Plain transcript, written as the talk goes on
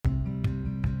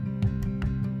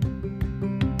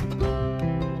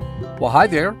Well, hi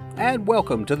there, and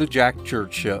welcome to the Jack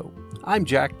Church Show. I'm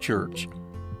Jack Church.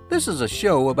 This is a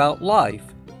show about life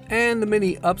and the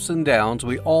many ups and downs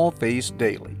we all face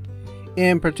daily.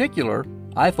 In particular,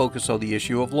 I focus on the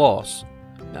issue of loss.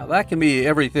 Now, that can be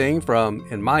everything from,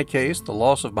 in my case, the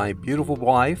loss of my beautiful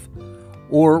wife,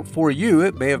 or for you,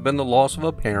 it may have been the loss of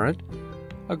a parent,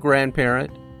 a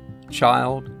grandparent,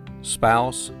 child,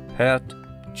 spouse, pet,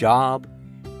 job,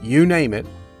 you name it.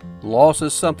 Loss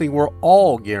is something we're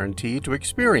all guaranteed to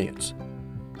experience,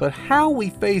 but how we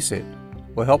face it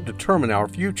will help determine our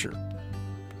future.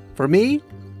 For me,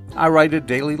 I write a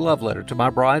daily love letter to my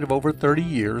bride of over 30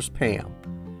 years, Pam,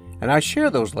 and I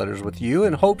share those letters with you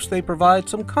in hopes they provide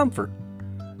some comfort,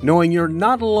 knowing you're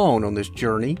not alone on this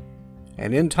journey,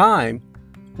 and in time,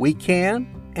 we can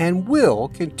and will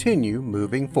continue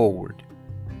moving forward.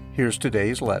 Here's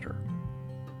today's letter.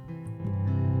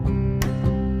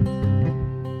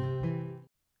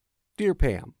 Dear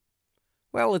Pam,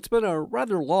 well, it's been a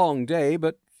rather long day,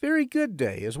 but very good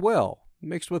day as well,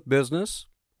 mixed with business,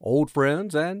 old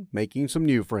friends, and making some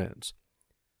new friends.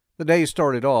 The day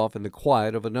started off in the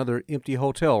quiet of another empty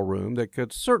hotel room that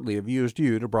could certainly have used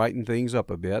you to brighten things up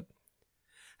a bit.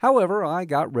 However, I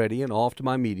got ready and off to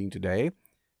my meeting today,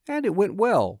 and it went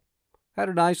well. Had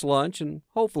a nice lunch, and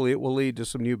hopefully it will lead to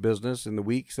some new business in the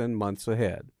weeks and months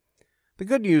ahead. The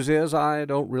good news is I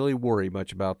don't really worry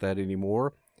much about that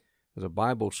anymore. As a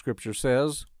Bible scripture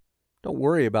says, don't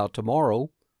worry about tomorrow,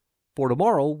 for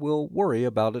tomorrow will worry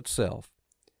about itself.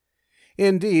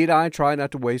 Indeed, I try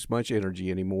not to waste much energy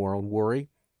anymore on worry.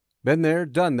 Been there,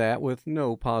 done that with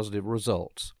no positive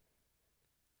results.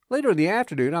 Later in the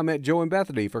afternoon, I met Joe and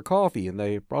Bethany for coffee, and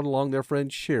they brought along their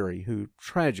friend Sherry, who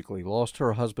tragically lost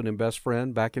her husband and best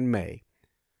friend back in May.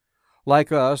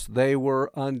 Like us, they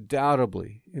were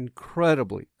undoubtedly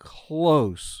incredibly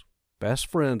close. Best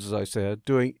friends, as I said,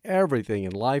 doing everything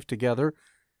in life together,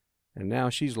 and now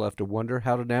she's left to wonder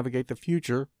how to navigate the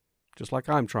future, just like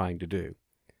I'm trying to do.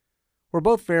 We're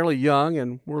both fairly young,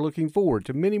 and we're looking forward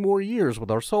to many more years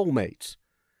with our soulmates.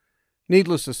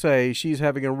 Needless to say, she's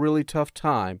having a really tough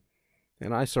time,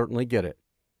 and I certainly get it.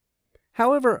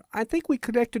 However, I think we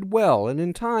connected well, and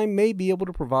in time may be able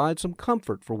to provide some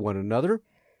comfort for one another.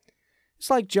 It's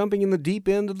like jumping in the deep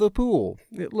end of the pool.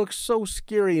 It looks so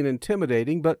scary and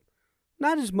intimidating, but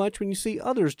not as much when you see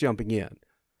others jumping in.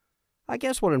 I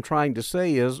guess what I'm trying to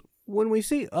say is, when we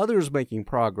see others making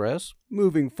progress,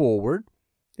 moving forward,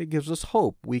 it gives us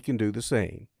hope we can do the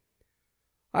same.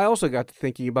 I also got to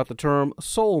thinking about the term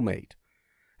soulmate,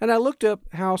 and I looked up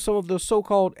how some of the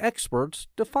so-called experts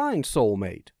define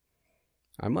soulmate.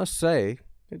 I must say,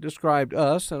 it described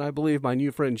us, and I believe my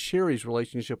new friend Sherry's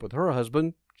relationship with her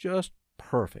husband, just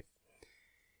perfect.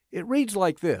 It reads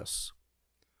like this.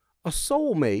 A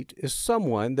soulmate is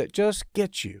someone that just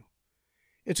gets you.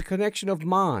 It's a connection of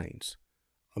minds,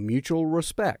 a mutual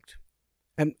respect,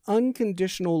 an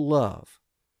unconditional love,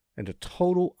 and a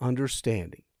total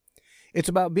understanding. It's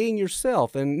about being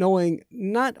yourself and knowing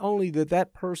not only that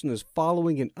that person is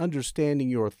following and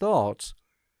understanding your thoughts,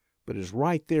 but is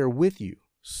right there with you,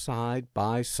 side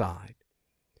by side.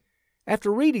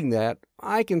 After reading that,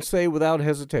 I can say without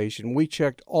hesitation we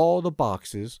checked all the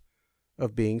boxes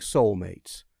of being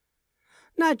soulmates.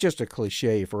 Not just a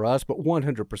cliche for us, but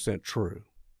 100% true.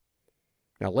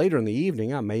 Now, later in the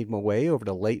evening, I made my way over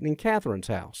to Leighton and Catherine's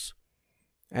house.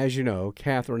 As you know,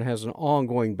 Catherine has an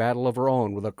ongoing battle of her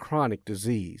own with a chronic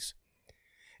disease.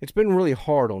 It's been really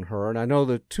hard on her, and I know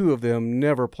the two of them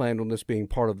never planned on this being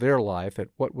part of their life at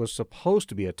what was supposed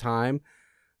to be a time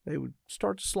they would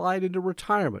start to slide into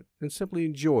retirement and simply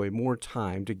enjoy more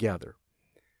time together.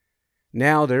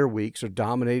 Now their weeks are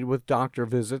dominated with doctor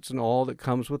visits and all that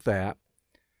comes with that.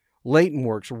 Leighton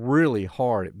works really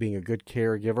hard at being a good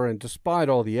caregiver, and despite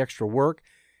all the extra work,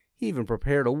 he even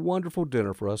prepared a wonderful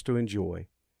dinner for us to enjoy.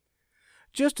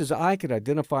 Just as I could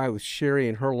identify with Sherry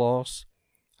and her loss,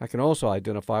 I can also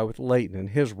identify with Leighton and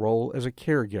his role as a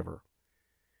caregiver.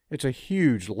 It's a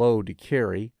huge load to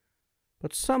carry,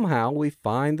 but somehow we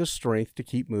find the strength to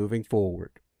keep moving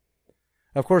forward.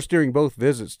 Of course, during both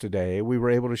visits today, we were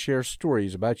able to share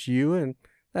stories about you, and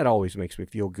that always makes me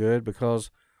feel good because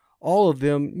all of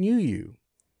them knew you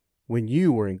when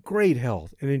you were in great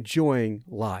health and enjoying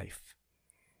life.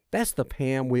 That's the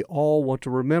Pam we all want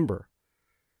to remember,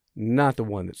 not the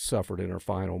one that suffered in her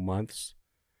final months.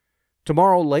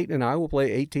 Tomorrow, Leighton and I will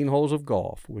play 18 holes of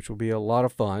golf, which will be a lot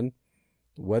of fun.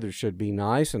 The weather should be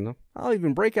nice, and I'll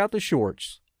even break out the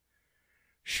shorts.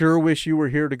 Sure wish you were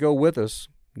here to go with us,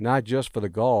 not just for the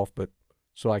golf, but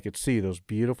so I could see those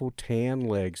beautiful tan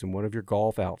legs in one of your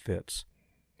golf outfits.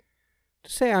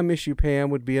 To say I miss you,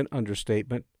 Pam, would be an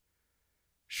understatement.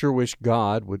 Sure wish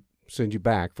God would send you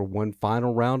back for one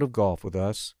final round of golf with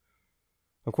us.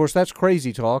 Of course, that's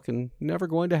crazy talk and never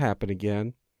going to happen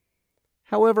again.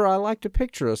 However, I like to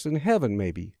picture us in heaven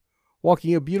maybe,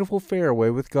 walking a beautiful fairway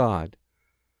with God.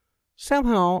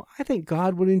 Somehow, I think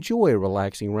God would enjoy a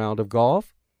relaxing round of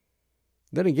golf.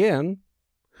 Then again,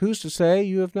 who's to say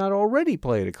you have not already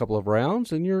played a couple of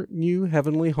rounds in your new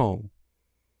heavenly home?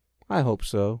 I hope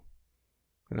so,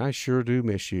 and I sure do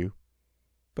miss you.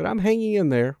 But I'm hanging in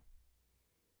there.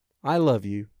 I love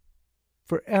you,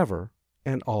 forever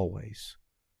and always,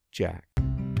 Jack.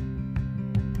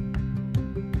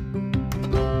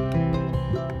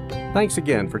 Thanks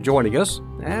again for joining us,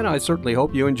 and I certainly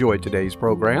hope you enjoyed today's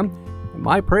program. And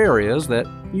my prayer is that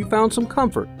you found some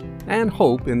comfort and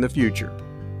hope in the future.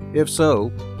 If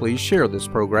so, please share this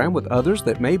program with others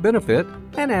that may benefit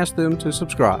and ask them to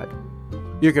subscribe.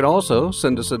 You can also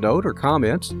send us a note or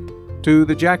comments to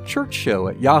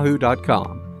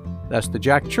thejackchurchshow@yahoo.com. That's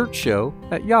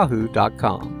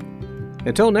thejackchurchshow@yahoo.com.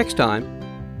 Until next time,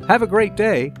 have a great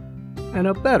day and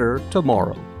a better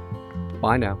tomorrow.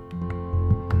 Bye now.